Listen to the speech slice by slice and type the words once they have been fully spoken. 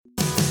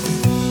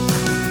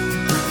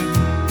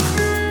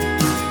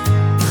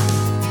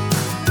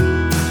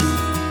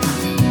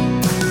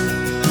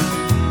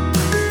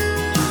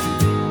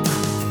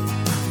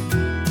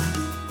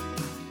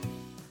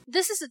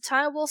This is the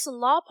Ty Wilson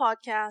Law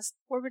Podcast,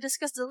 where we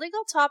discuss the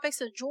legal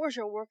topics of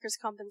Georgia workers'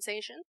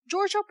 compensation,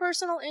 Georgia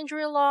personal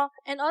injury law,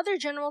 and other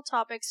general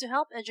topics to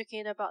help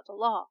educate about the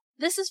law.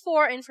 This is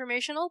for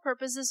informational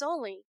purposes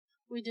only.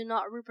 We do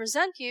not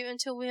represent you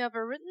until we have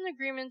a written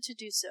agreement to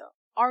do so.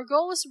 Our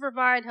goal is to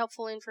provide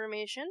helpful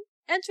information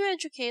and to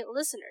educate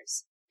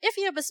listeners. If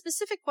you have a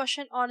specific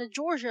question on a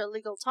Georgia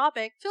legal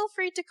topic, feel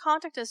free to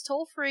contact us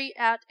toll-free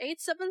at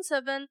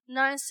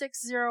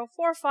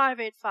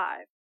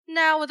 877-960-4585.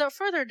 Now, without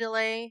further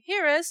delay,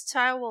 here is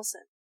Ty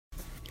Wilson.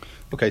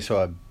 Okay, so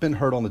I've been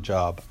hurt on the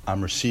job.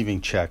 I'm receiving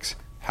checks.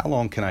 How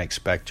long can I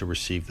expect to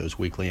receive those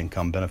weekly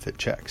income benefit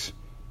checks?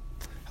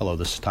 Hello,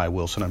 this is Ty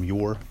Wilson. I'm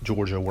your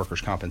Georgia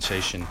workers'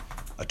 compensation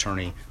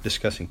attorney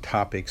discussing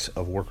topics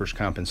of workers'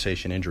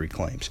 compensation injury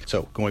claims.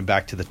 So going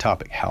back to the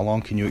topic, how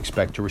long can you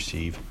expect to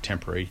receive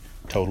temporary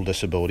total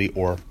disability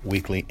or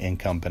weekly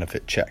income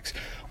benefit checks?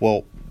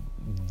 Well,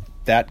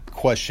 that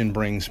question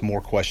brings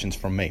more questions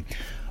from me.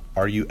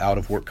 Are you out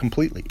of work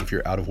completely? If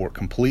you're out of work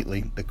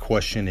completely, the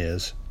question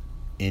is,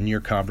 in your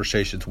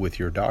conversations with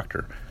your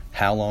doctor,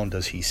 how long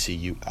does he see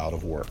you out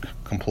of work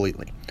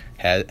completely?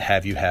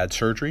 Have you had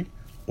surgery?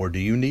 Or do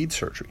you need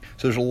surgery?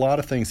 So there's a lot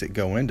of things that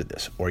go into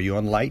this. Or are you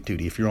on light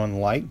duty? If you're on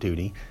light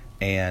duty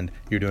and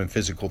you're doing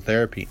physical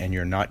therapy and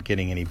you're not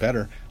getting any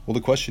better, well, the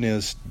question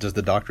is, does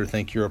the doctor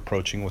think you're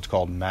approaching what's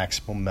called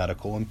maximum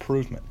medical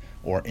improvement?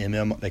 Or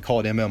they call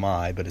it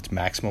MMI, but it's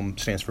maximum,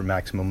 stands for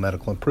maximum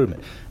medical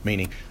improvement.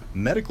 Meaning,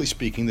 medically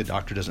speaking, the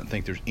doctor doesn't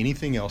think there's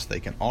anything else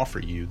they can offer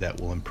you that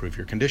will improve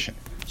your condition.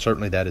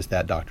 Certainly that is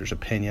that doctor's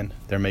opinion.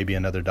 There may be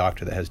another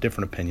doctor that has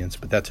different opinions,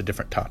 but that's a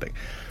different topic.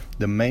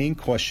 The main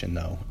question,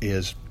 though,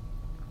 is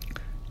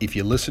if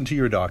you listen to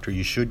your doctor,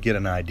 you should get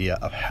an idea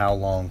of how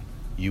long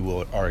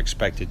you are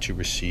expected to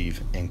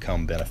receive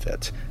income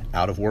benefits.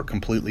 Out of work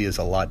completely is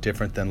a lot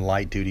different than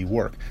light duty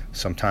work.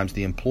 Sometimes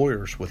the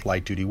employers with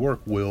light duty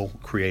work will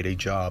create a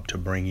job to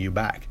bring you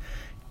back,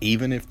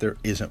 even if there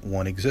isn't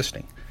one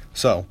existing.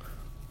 So,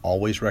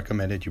 always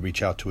recommended you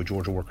reach out to a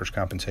Georgia workers'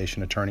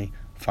 compensation attorney,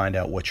 find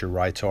out what your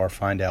rights are,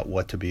 find out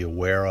what to be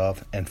aware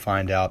of, and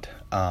find out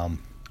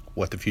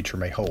what the future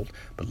may hold.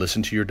 But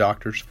listen to your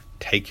doctors,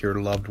 take your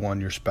loved one,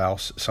 your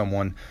spouse,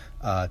 someone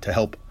to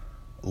help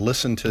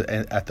listen to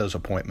at those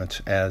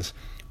appointments, as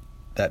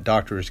that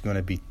doctor is going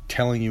to be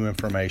telling you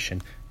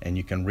information and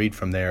you can read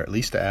from there, at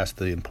least to ask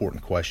the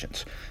important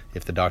questions.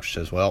 If the doctor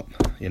says, well,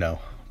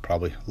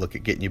 probably look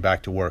at getting you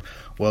back to work.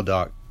 Well,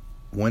 doc,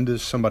 when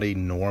does somebody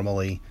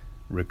normally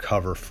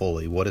recover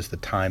fully? What is the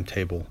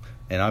timetable?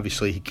 And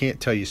obviously he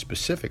can't tell you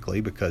specifically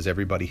because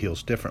everybody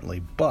heals differently,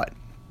 but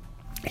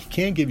he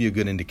can give you a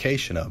good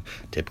indication of,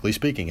 typically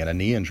speaking, at a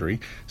knee injury,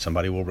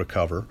 somebody will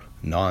recover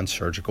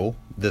non-surgical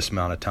this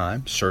amount of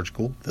time,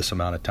 surgical this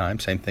amount of time,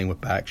 same thing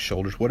with back,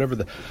 shoulders, whatever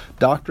the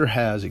doctor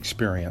has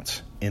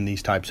experience in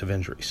these types of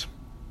injuries.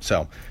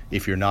 So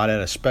if you're not at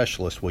a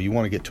specialist, well, you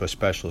want to get to a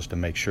specialist to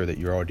make sure that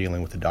you're all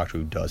dealing with a doctor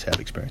who does have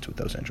experience with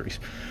those injuries.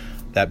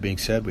 That being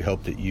said, we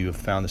hope that you have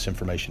found this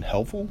information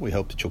helpful. We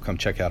hope that you'll come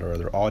check out our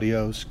other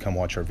audios, come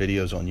watch our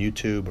videos on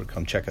YouTube, or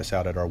come check us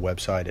out at our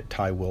website at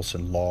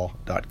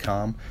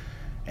tywilsonlaw.com.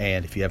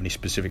 And if you have any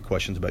specific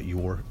questions about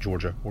your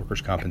Georgia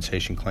workers'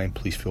 compensation claim,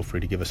 please feel free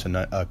to give us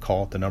a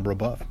call at the number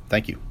above.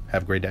 Thank you.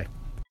 Have a great day.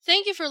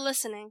 Thank you for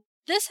listening.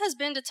 This has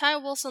been the Ty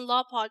Wilson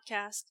Law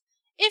Podcast.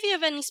 If you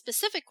have any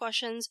specific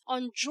questions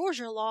on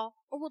Georgia law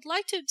or would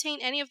like to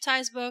obtain any of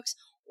Ty's books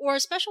or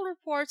special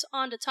reports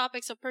on the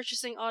topics of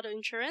purchasing auto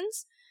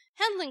insurance,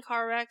 handling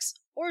car wrecks,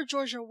 or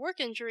Georgia work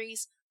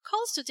injuries,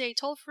 call us today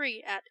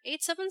toll-free at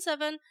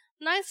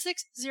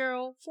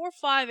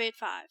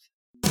 877-960-4585.